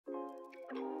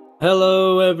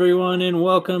Hello, everyone, and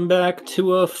welcome back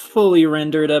to a fully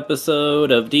rendered episode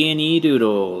of D&E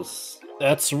Doodles.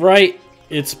 That's right,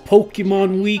 it's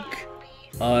Pokemon Week.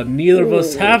 Neither of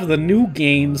us have the new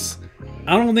games.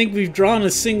 I don't think we've drawn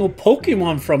a single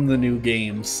Pokemon from the new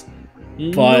games.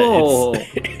 But No.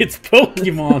 it's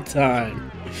Pokemon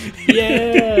time.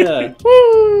 Yeah!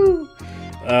 Woo!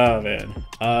 Oh man.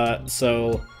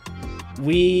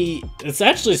 It's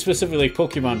actually specifically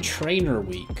Pokemon Trainer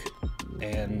Week.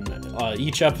 And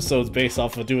each episode's based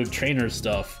off of doing trainer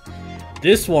stuff.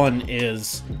 This one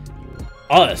is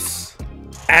us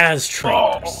as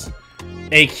trainers.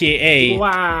 AKA,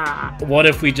 Wow. what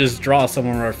if we just draw some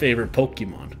of our favorite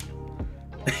Pokemon?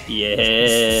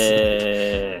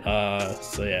 Yeah.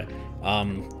 So yeah.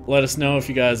 Let us know if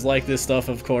you guys like this stuff,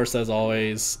 of course, as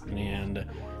always. And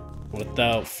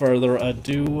without further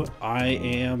ado, I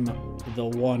am the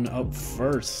one up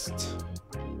first.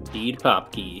 Deed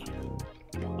Popkey.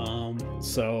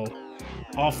 So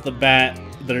off the bat,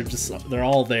 they're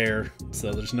all there,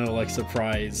 so there's no like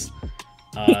surprise.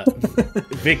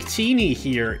 Victini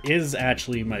here is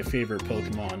actually my favorite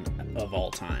Pokemon of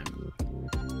all time.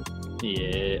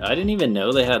 Yeah, I didn't even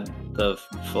know they had the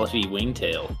fluffy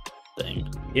wingtail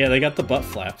thing. Yeah, they got the butt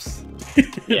flaps.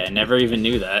 Yeah, I never even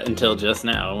knew that until just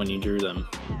now when you drew them.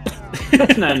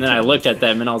 And then I looked at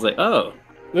them and I was like, oh.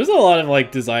 There's a lot of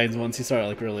like designs once you start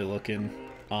like really looking.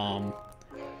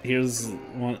 Here's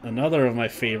another of my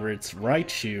favorites,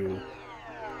 Raichu.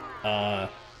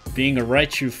 Being a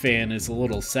Raichu fan is a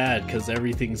little sad because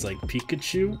everything's like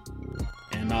Pikachu,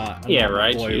 and not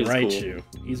my boy Raichu.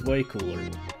 Cool. He's way cooler.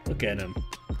 Look at him.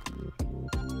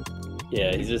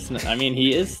 Yeah, he's just. I mean,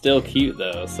 he is still cute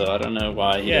though, so I don't know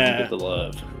why he doesn't get the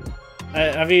love.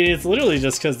 I mean, it's literally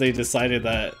just because they decided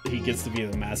that he gets to be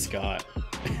the mascot.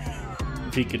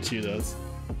 Pikachu does.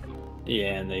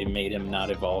 Yeah, and they made him not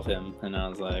evolve him, and I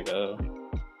was like, oh.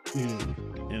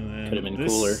 And then could have been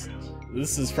cooler.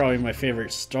 This is probably my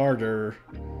favorite starter.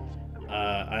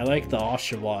 I like the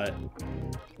Oshawott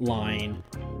line.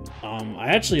 I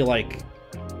actually like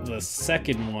the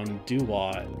second one,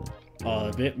 Duat,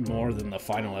 a bit more than the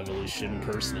final evolution,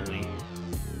 personally.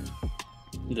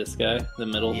 This guy, the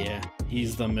middle? Yeah,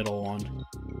 he's the middle one.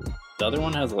 The other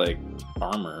one has, like,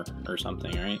 armor or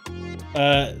something, right?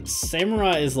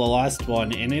 Samurai is the last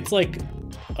one, and it's like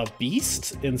a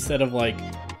beast instead of, like,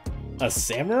 a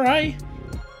samurai?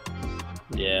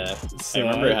 Yeah, so, I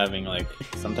remember having, like,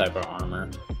 some type of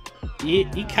armor. He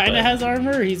kind of has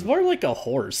armor. He's more like a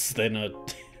horse than a...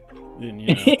 you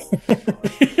know.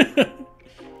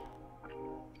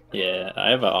 Yeah, I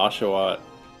have an Oshawott,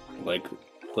 like,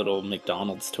 little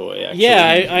McDonald's toy, actually.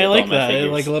 Yeah, I like that.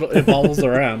 It, like, it bobbles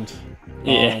around.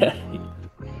 Yeah.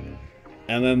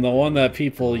 And then the one that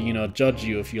people, judge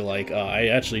you if you like, I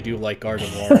actually do like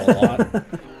Gardevoir a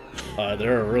lot.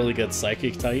 They're a really good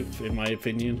psychic type, in my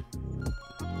opinion.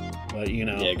 But,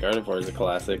 Yeah, Gardevoir is a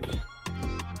classic.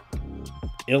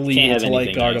 Illegal to like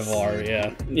Gardevoir,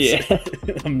 nice. Yeah.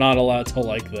 I'm not allowed to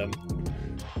like them.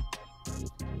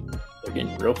 They're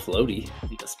getting real floaty,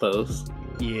 I suppose.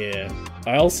 Yeah.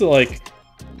 I also,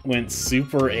 went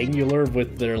super angular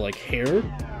with their, hair.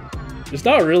 There's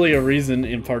not really a reason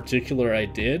in particular I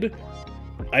did.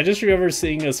 I just remember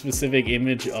seeing a specific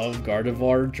image of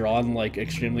Gardevoir drawn,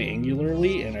 extremely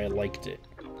angularly, and I liked it.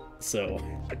 So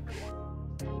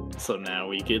now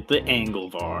we get the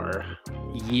Anglevar.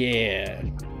 Yeah.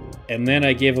 And then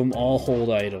I gave them all hold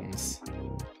items.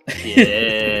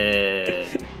 Yeah.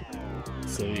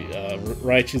 So,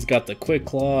 Raichu's got the Quick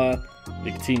Claw,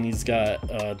 Victini's got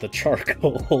the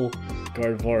Charcoal,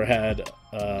 Gardevoir had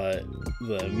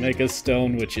the Mega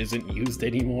Stone, which isn't used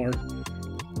anymore,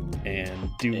 and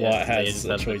Duat has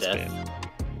a Choice Band.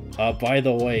 By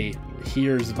the way,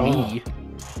 here's me.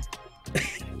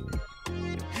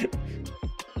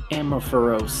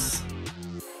 Ampharos.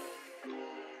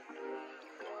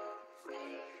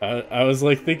 I was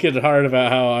thinking hard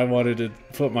about how I wanted to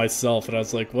put myself, and I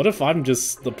was like, what if I'm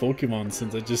just the Pokemon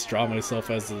since I just draw myself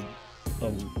as a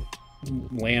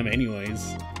lamb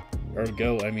anyways? Or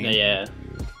goat, I mean. Yeah.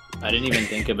 I didn't even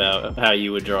think about how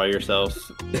you would draw yourself.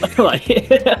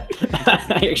 I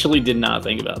actually did not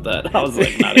think about that. I was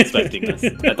not expecting this.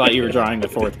 I thought you were drawing the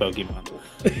fourth Pokemon.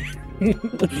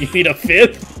 You need a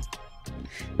fifth?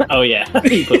 Oh yeah,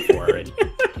 you put 4 already.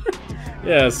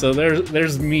 Yeah, so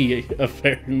there's me,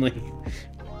 apparently.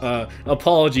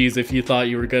 Apologies if you thought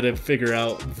you were gonna figure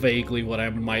out vaguely what I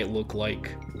might look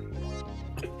like.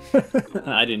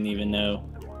 I didn't even know.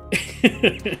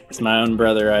 It's my own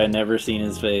brother. I had never seen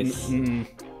his face.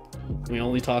 We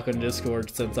only talk on Discord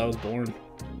since I was born.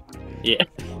 Yeah.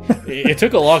 It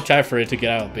took a long time for it to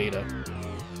get out of beta.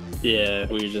 Yeah,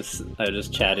 I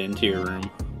just chat into your room.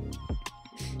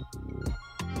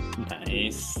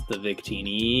 Nice. The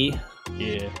Victini.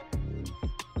 Yeah.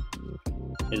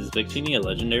 Is Victini a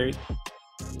legendary?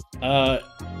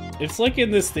 It's like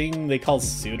in this thing they call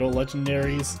pseudo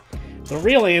legendaries. The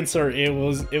real answer, it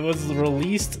was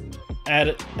released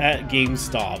at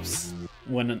GameStops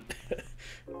when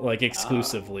like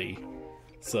exclusively.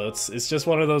 So it's just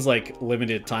one of those like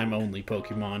limited time only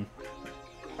Pokemon.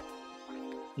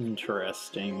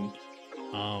 Interesting.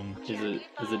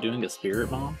 Is it doing a Spirit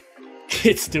Bomb?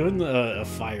 It's doing a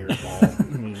fireball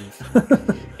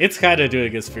move. It's kind of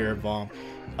doing a Spirit Bomb.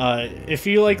 If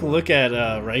you like look at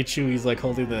Raichu, he's like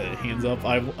holding the hands up.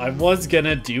 I was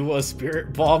gonna do a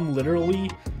Spirit Bomb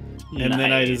literally, and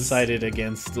then I decided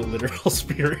against the literal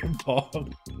Spirit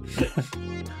Bomb.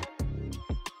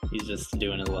 He's just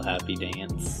doing a little happy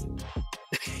dance.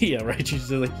 Yeah, Raichu's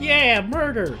just like, yeah,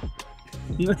 murder.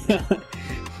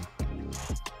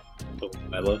 Oh,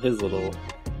 I love his little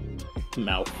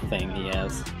mouth thing he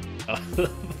has. The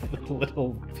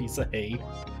little piece of hay.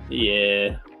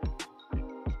 Yeah.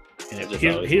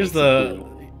 Here's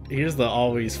the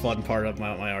always fun part of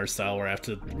my art style where I have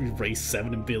to erase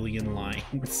 7 billion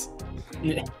lines.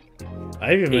 I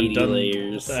haven't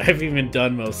even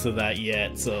done most of that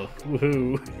yet, so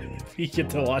woohoo! You get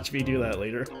to watch me do that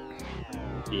later.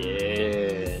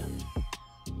 Yeah.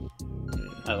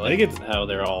 I like how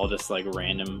they're all just like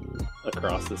random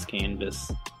across this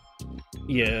canvas.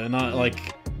 Yeah, not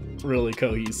like really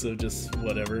cohesive, just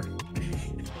whatever.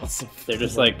 They're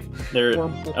just like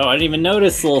Wurmple. Oh, I didn't even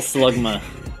notice little Slugma.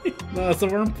 No, it's a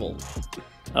Wurmple.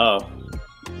 Oh,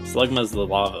 Slugma's the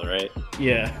lava, right?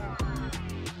 Yeah.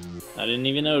 I didn't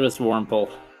even notice Wurmple.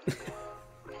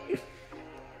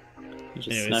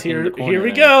 Anyways, here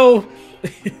we go.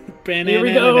 Here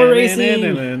we go, racing.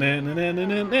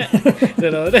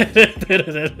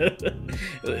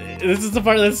 This is the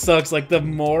part that sucks. Like, the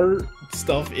more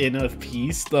stuff in a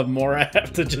piece, the more I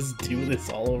have to just do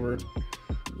this all over.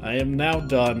 I am now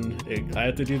done. I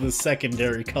have to do the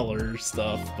secondary color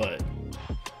stuff, but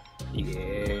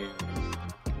yeah,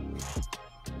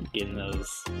 getting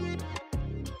those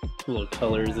little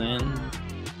colors in.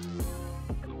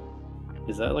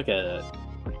 Is that like a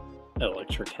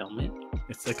electric helmet?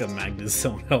 It's like a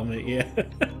Magnezone helmet, yeah.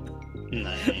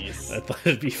 Nice. I thought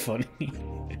it'd be funny.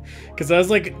 Because I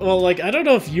was like, well, like, I don't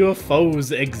know if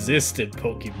UFOs exist in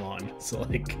Pokemon. So,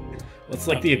 like, what's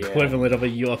like the equivalent of a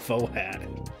UFO hat?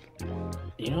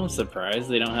 You know, I'm surprised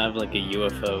they don't have like a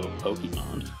UFO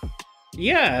Pokemon.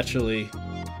 Yeah, actually.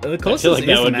 The closest like is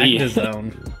that would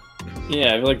Magnezone.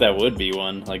 Yeah, I feel like that would be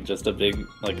one. Like, just a big,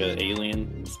 like, an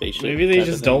alien spaceship. Maybe they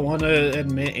just don't want to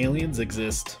admit aliens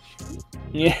exist.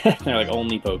 Yeah, they're like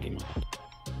only Pokemon.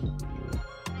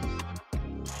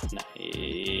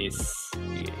 Nice.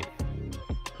 Yeah.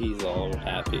 He's all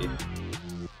happy.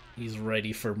 He's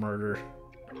ready for murder.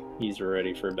 He's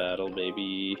ready for battle,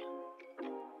 baby.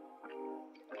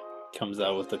 Comes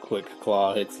out with a quick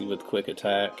claw, hits you with quick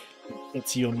attack.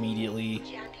 Hits you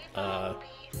immediately.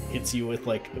 Hits you with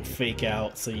like fake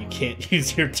out so you can't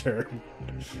use your turn.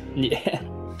 Yeah.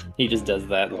 He just does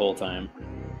that the whole time.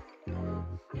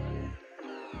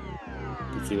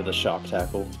 Hits you with a shock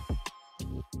tackle.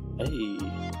 Hey.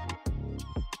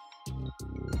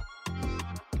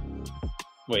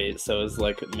 Wait, so is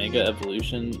like Mega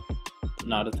Evolution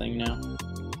not a thing now?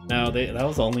 No, that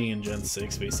was only in Gen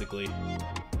 6 basically.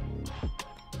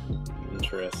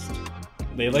 Interest.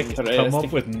 They like come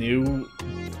up with new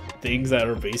things that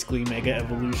are basically Mega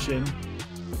Evolution.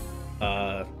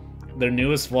 Their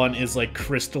newest one is like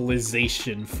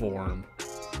crystallization form,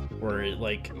 where it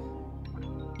like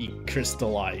you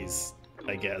crystallize.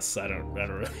 I guess I don't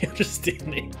really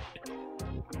understand it.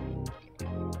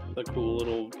 The cool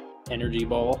little energy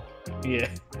ball. Yeah.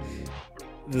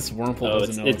 This Wurmple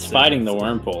doesn't know it's fighting the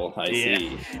Wurmple. I yeah.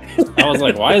 see. I was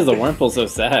like, why is the Wurmple so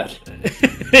sad?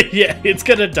 Yeah, it's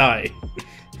gonna die.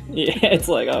 Yeah, it's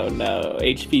like, oh no,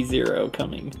 HP 0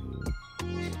 coming.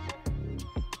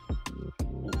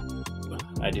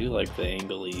 I do like the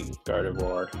angly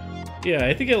Gardevoir. Yeah,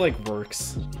 I think it like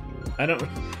works. I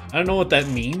don't know what that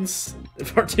means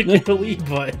particularly,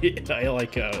 but I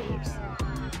like how it looks.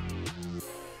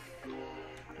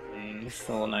 It's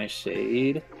a little nice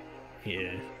shade.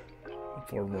 Yeah.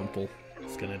 Poor Wurmple.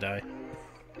 It's gonna die.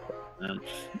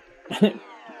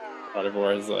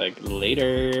 Gardevoir is like,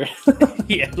 later.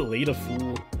 Yeah, later,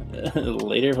 fool.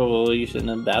 Later, fool. You shouldn't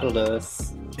have battled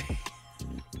us.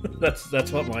 That's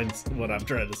what I'm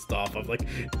trying to stop. I'm like,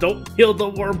 don't kill the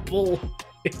Wurmple.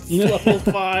 It's level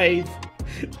 5.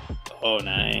 Oh,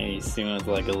 nice. You want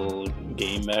like a little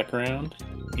game background?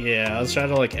 Yeah, I was trying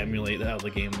to like emulate how the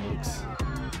game looks.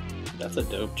 That's a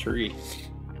dope tree.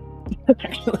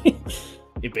 Actually,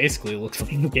 it basically looks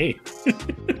like the game.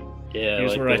 Yeah,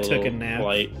 here's like where I took a nap.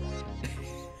 Light.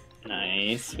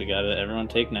 Nice. We gotta. Everyone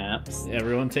take naps.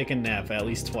 Everyone take a nap at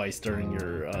least twice during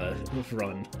your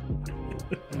run.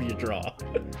 Your draw.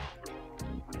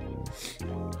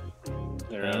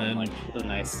 They're on like a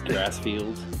nice grass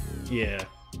field. Yeah.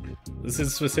 This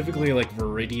is specifically like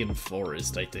Viridian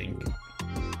Forest, I think.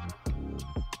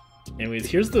 Anyways,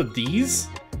 here's these.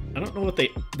 I don't know what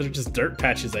they're just dirt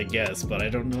patches, I guess, but I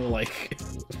don't know like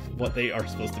what they are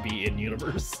supposed to be in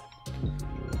universe.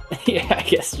 Yeah, I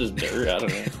guess just dirt. I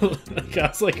don't know. Like, I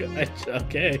was like,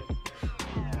 okay.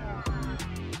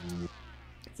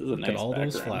 This is a nice Look at all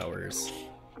background. those flowers.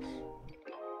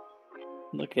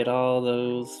 Look at all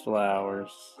those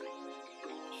flowers.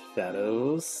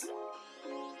 Shadows.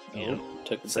 Yeah,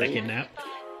 took a second nap.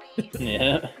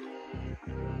 Yeah.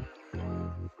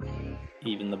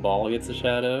 Even the ball gets a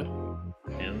shadow.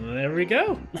 And there we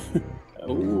go.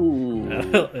 Ooh.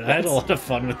 I had a lot of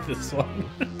fun with this one.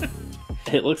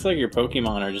 It looks like your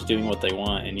Pokemon are just doing what they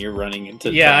want, and you're running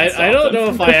into. Yeah, I don't know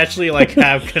if I actually like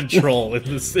have control in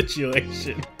this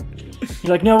situation.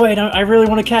 You're like, no, wait, I really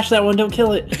want to catch that one. Don't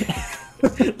kill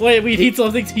it. Wait, we need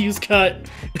something to use cut.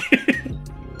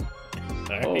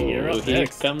 Alright, you're up here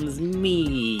next. Comes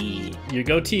me. Your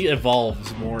goatee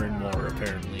evolves more and more,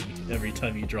 apparently, every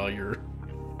time you draw your...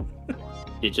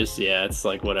 It just, yeah, it's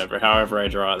like whatever. However I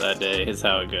draw it that day is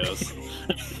how it goes.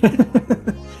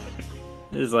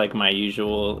 This is like my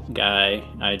usual guy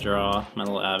I draw, my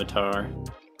little avatar.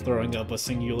 Throwing up a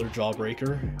singular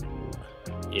jawbreaker.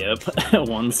 Yep,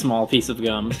 one small piece of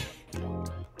gum.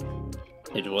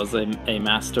 It was a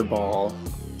Master Ball.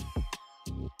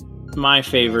 My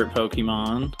favorite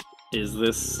Pokemon is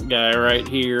this guy right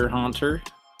here, Haunter.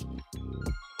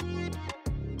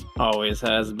 Always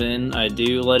has been. I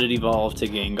do let it evolve to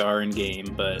Gengar in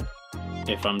game, but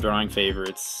if I'm drawing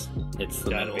favorites, it's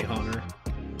the Gotta be middle. Haunter.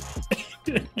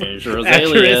 There's Rosalia.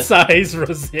 Accurate size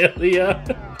Rosalia.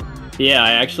 Yeah,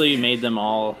 I actually made them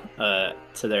all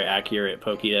to their accurate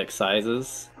Pokédex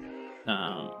sizes.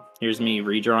 Here's me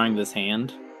redrawing this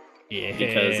hand. Yeah.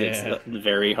 Because it's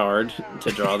very hard to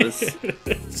draw this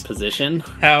position.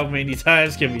 How many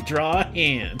times can we draw a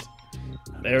hand?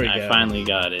 There we go. I finally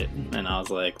got it, and I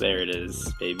was like, there it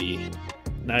is, baby.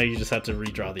 Now you just have to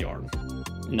redraw the arm.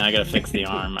 Now I gotta fix the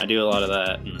arm. I do a lot of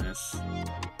that in this.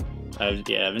 I've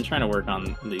been trying to work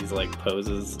on these like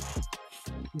poses.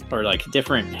 Or like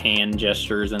different hand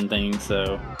gestures and things,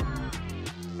 so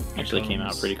actually came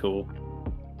out pretty cool.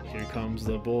 Here comes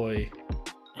the boy.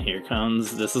 Here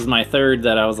comes, this is my third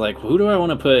that I was like, who do I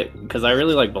want to put? Because I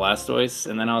really like Blastoise,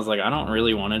 and then I was like, I don't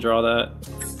really want to draw that.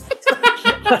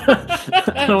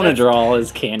 I don't want to draw all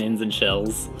his cannons and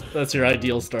shells. That's your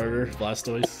ideal starter,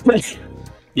 Blastoise.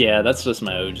 Yeah, that's just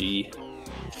my OG.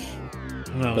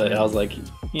 Oh, but man. I was like,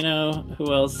 you know,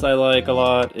 who else I like a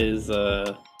lot is,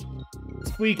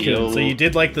 Suicune. So you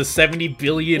did like the 70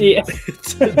 billion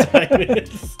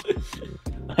diamonds.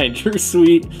 I drew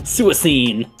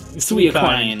Suicune.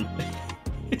 Suicune.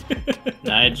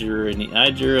 I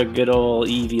drew a good old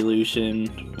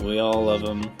evolution. We all love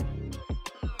them.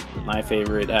 My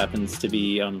favorite happens to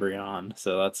be Umbreon,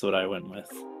 so that's what I went with.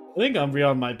 I think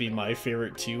Umbreon might be my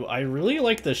favorite too. I really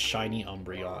like the shiny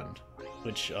Umbreon,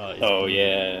 which is oh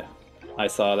yeah, I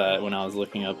saw that when I was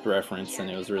looking up reference, and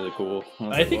it was really cool.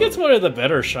 I think it's one of the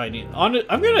better shiny. I'm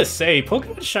gonna say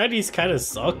Pokemon shinies kind of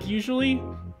suck usually.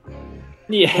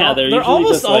 Yeah, they're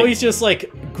almost always just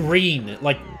like green,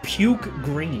 like puke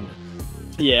green.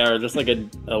 Yeah, or just like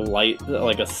a light,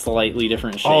 like a slightly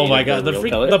different shade. Oh my god, the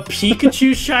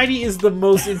Pikachu shiny is the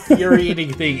most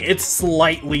infuriating thing. It's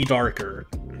slightly darker.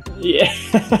 Yeah,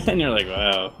 and you're like,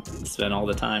 wow, spent all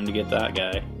the time to get that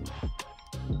guy.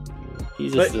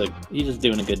 He's just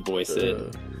doing a good boy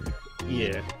sit.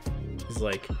 Yeah, he's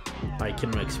like, I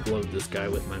can explode this guy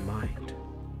with my mind.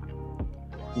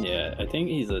 Yeah, I think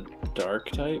he's a dark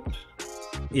type.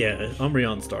 Yeah,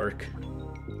 Umbreon's dark.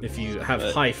 If you have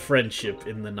high friendship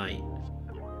in the night.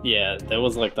 Yeah, that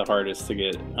was like the hardest to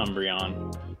get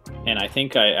Umbreon. And I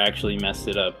think I actually messed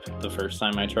it up the first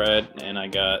time I tried, and I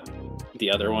got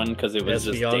the other one because it was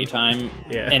just daytime.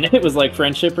 Yeah. And it was like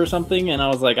friendship or something, and I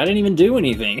was like, I didn't even do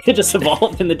anything. It just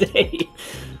evolved in the day.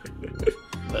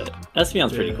 But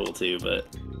Espeon's pretty cool too, but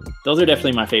those are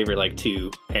definitely my favorite like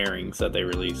two pairings that they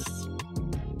released.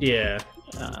 Yeah.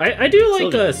 I do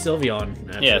like Sylveon.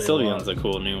 Actually, yeah, Sylveon's a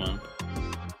cool new one.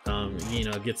 You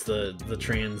know, gets the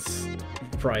trans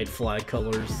pride flag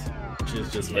colors, which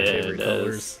is just my favorite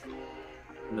colors.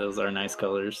 Those are nice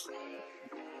colors.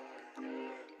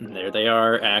 There they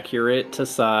are, accurate to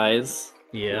size.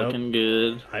 Yeah. Looking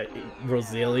good.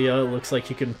 Rosalia looks like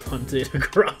you can punt it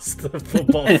across the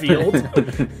football field.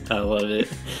 I love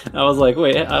it. I was like,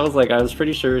 wait, I was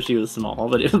pretty sure she was small,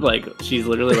 but it was like, she's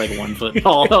literally like 1 foot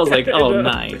tall. I was like, oh,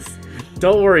 nice.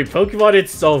 Don't worry, Pokemon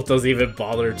itself doesn't even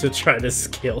bother to try to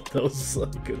scale those,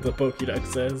 like the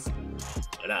Pokédex says.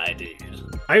 But I do.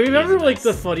 I remember, like,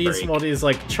 the funniest one is,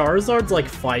 like, Charizard's, like,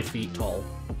 5 feet tall.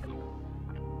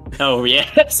 Oh,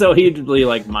 yeah. So he'd be,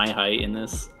 like, my height in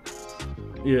this.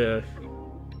 Yeah.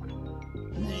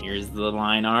 And here's the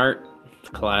line art.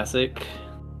 Classic.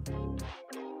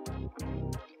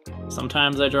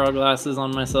 Sometimes I draw glasses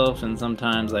on myself, and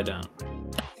sometimes I don't.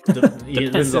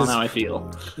 Depends on how I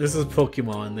feel. This is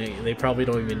Pokemon. They probably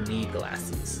don't even need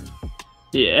glasses.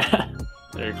 Yeah.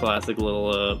 Their classic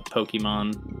little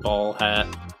Pokemon ball hat.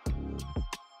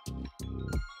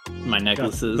 My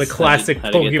necklaces. The classic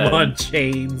Pokemon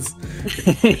chains.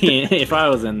 If I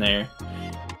was in there,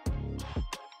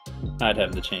 I'd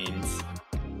have the chains.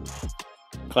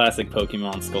 Classic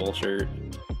Pokemon skull shirt.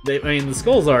 I mean, the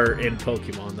skulls are in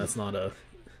Pokemon. That's not a.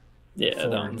 Yeah, that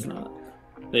one's not.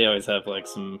 They always have like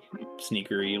some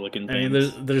sneakery looking things.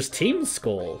 I mean, there's Team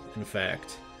Skull. In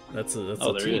fact, that's a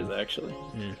there team. is actually.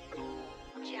 Yeah.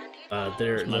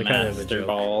 They're My kind of a master joke.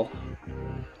 ball.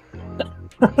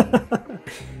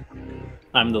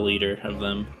 I'm the leader of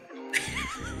them.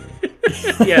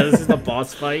 Yeah, this is the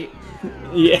boss fight.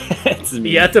 Yeah, it's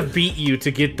me. You have to beat you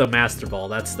to get the Master Ball.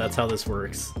 That's how this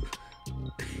works.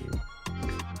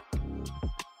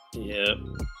 Yep.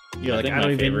 You're like, I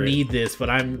don't even need this, but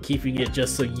I'm keeping it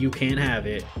just so you can't have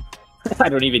it. I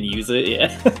don't even use it,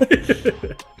 yeah.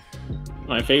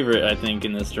 My favorite, I think,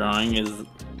 in this drawing is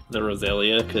the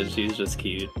Rosalia, because she's just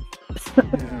cute.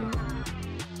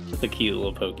 Just a cute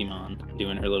little Pokemon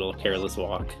doing her little careless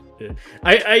walk.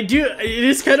 I do. It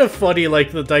is kind of funny,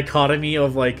 like the dichotomy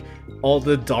of like all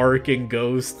the dark and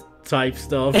ghost type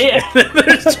stuff. Yeah. And then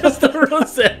there's just the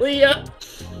Rosalia.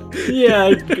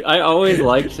 Yeah, I always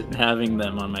liked having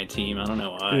them on my team. I don't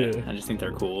know why. Yeah. I just think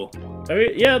they're cool. I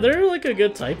mean, yeah, they're like a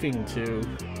good typing too.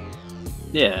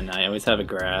 Yeah, and I always have a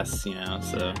grass, you know,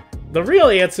 so. The real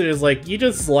answer is like you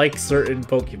just like certain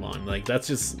Pokemon. Like that's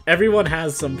just everyone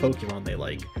has some Pokemon they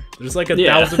like. There's like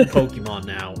 1,000 Pokemon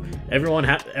now. Every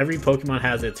Pokemon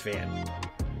has its fan,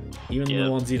 even the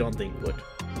ones you don't think would.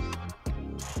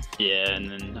 Yeah,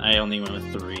 and then I only went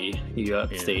with 3. You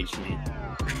upstaged me.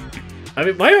 I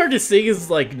mean, my hardest thing is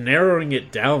like narrowing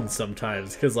it down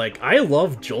sometimes because like I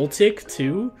love Joltik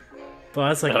too, but I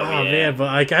was like, oh man, but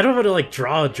like I don't want to like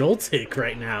draw a Joltik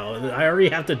right now. I already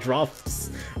have to draw.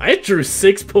 I drew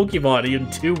 6 Pokemon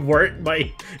and 2 weren't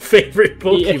my favorite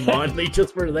Pokemon. Yeah. They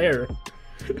just were there.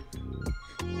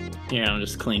 Yeah, I'm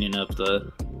just cleaning up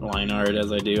the line art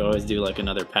as I do. I always do like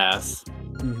another pass.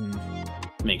 Mm-hmm.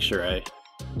 Make sure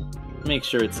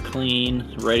it's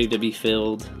clean, ready to be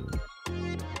filled.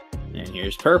 And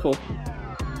here's purple.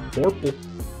 Purple.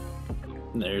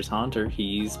 There's Haunter.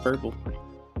 He's purple.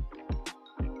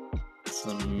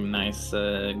 Some nice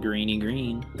greeny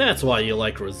green. That's why you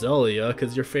like Rosalia,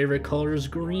 because your favorite color is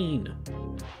green.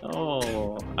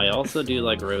 Oh, I also do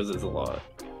like roses a lot.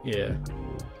 Yeah.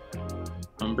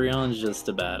 Umbreon's just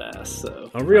a badass,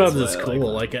 so... Umbreon's is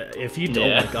cool. Like if you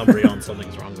don't like Umbreon,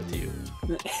 something's wrong with you.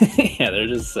 Yeah, they're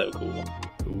just so cool.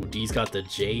 Ooh, D's got the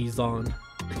J's on.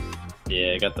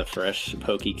 Yeah, I got the fresh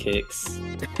pokey kicks.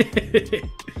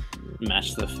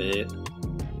 Match the fit.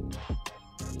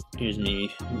 Here's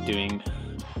me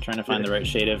trying to find the right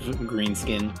shade of green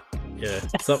skin. Yeah,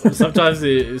 sometimes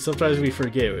we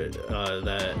forget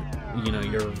that, you know,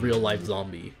 you're a real life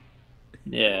zombie.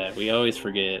 Yeah, we always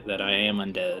forget that I am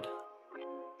undead.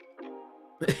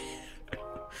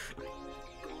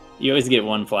 You always get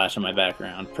one flash in my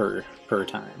background per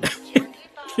time.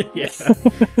 Yeah.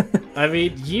 I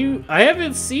mean, I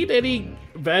haven't seen any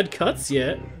bad cuts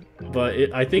yet, but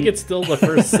I think it's still the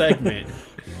first segment.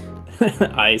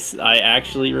 I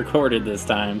actually recorded this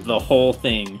time, the whole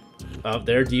thing.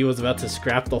 There, D was about to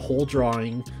scrap the whole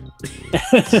drawing.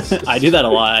 I do that a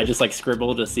lot. I just like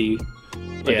scribble to see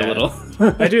like a little.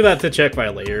 I do that to check my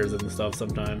layers and stuff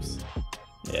sometimes.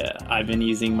 Yeah, I've been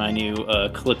using my new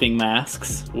clipping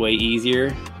masks. Way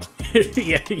easier.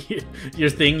 Yeah, your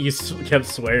thing you kept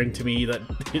swearing to me that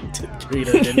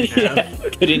Rita didn't have. Yeah,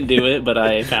 couldn't do it, but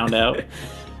I found out.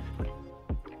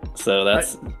 So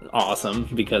that's awesome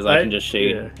because I can just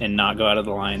shade and not go out of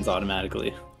the lines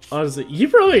automatically. Honestly, you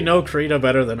probably know Krita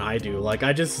better than I do. Like,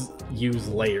 I just use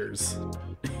layers.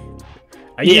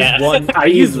 I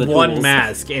use one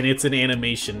mask, and it's an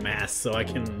animation mask, so I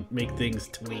can make things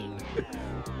tween.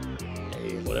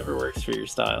 Hey, whatever works for your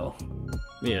style.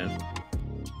 Yeah.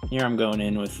 Here I'm going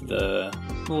in with the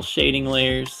little shading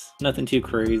layers. Nothing too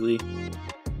crazy.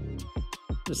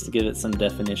 Just to give it some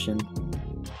definition.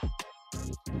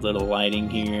 Little lighting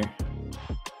here.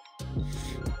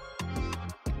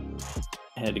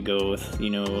 Had to go with, you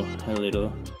know, a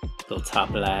little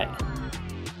top light.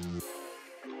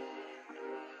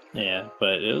 Yeah,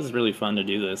 but it was really fun to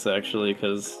do this actually,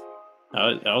 because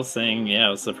I was saying, yeah, I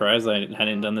was surprised I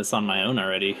hadn't done this on my own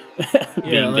already.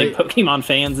 Being big Pokemon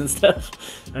fans and stuff.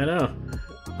 I know.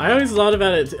 I always thought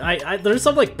about it. There's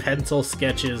some like pencil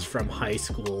sketches from high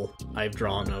school I've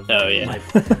drawn of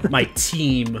my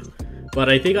team, but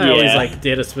I think I always like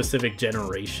did a specific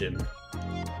generation.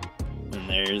 And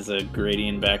there's a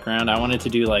gradient background. I wanted to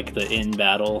do like the in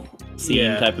battle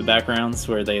scene type of backgrounds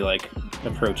where they like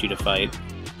approach you to fight.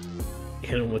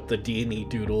 And with the D&E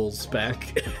Doodles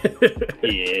back.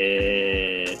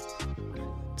 Yeah.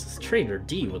 Trainer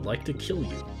D would like to kill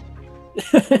you.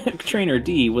 Trainer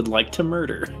D would like to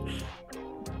murder.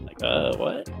 Like,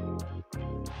 what?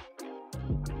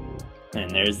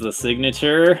 And there's the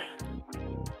signature.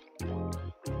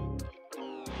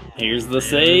 Here's the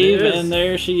save, and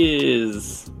there she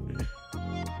is.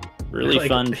 Really like,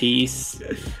 fun piece.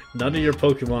 None of your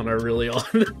Pokemon are really on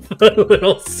the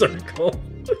little circle.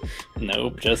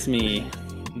 Nope, just me.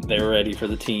 They're ready for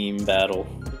the team battle.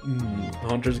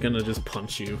 Haunter's gonna just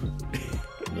punch you.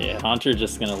 Yeah, Haunter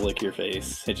just gonna lick your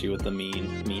face, hit you with the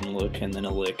mean look, and then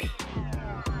a lick.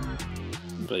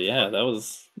 But yeah, that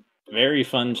was a very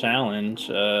fun challenge.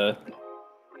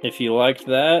 If you liked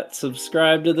that,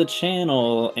 subscribe to the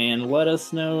channel and let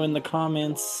us know in the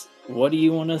comments, what do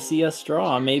you want to see us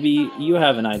draw? Maybe you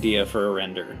have an idea for a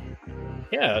render.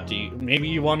 Yeah, maybe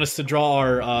you want us to draw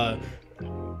our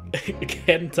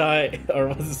Kentai, or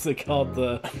what is it called?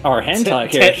 Our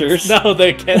hentai characters. No,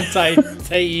 the Kentai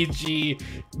Teiji,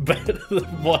 the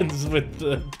ones with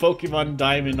the Pokemon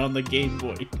Diamond on the Game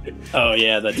Boy. Oh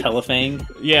yeah, the Telefang?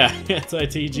 Yeah, Kentai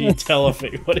Teiji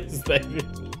Telefang. What is that?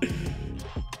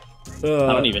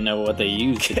 I don't even know what they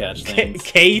use to catch things.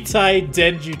 Keitai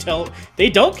Denju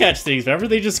They don't catch things, remember?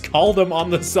 They just call them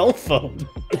on the cell phone.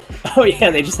 Oh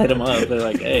yeah, they just hit them up. They're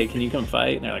like, hey, can you come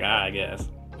fight? And they're like, I guess.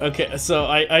 Okay, so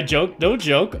I joke, no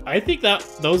joke. I think that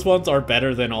those ones are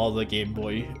better than all the Game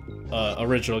Boy,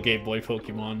 original Game Boy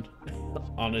Pokemon.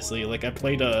 Honestly, like I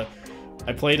played a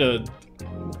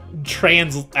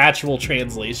actual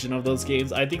translation of those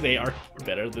games. I think they are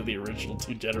better than the original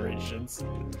 2 generations.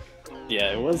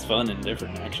 Yeah, it was fun and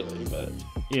different actually, but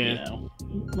you know,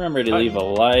 remember to leave a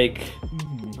like.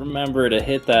 Remember to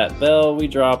hit that bell. We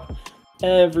drop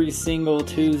every single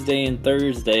Tuesday and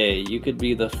Thursday. You could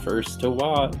be the first to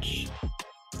watch.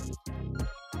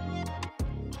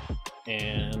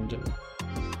 And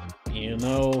you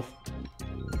know,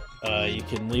 you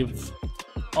can leave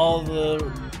all the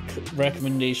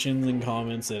recommendations and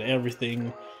comments and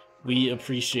everything. We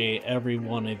appreciate every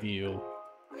one of you.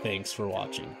 Thanks for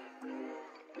watching.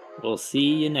 We'll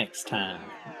see you next time.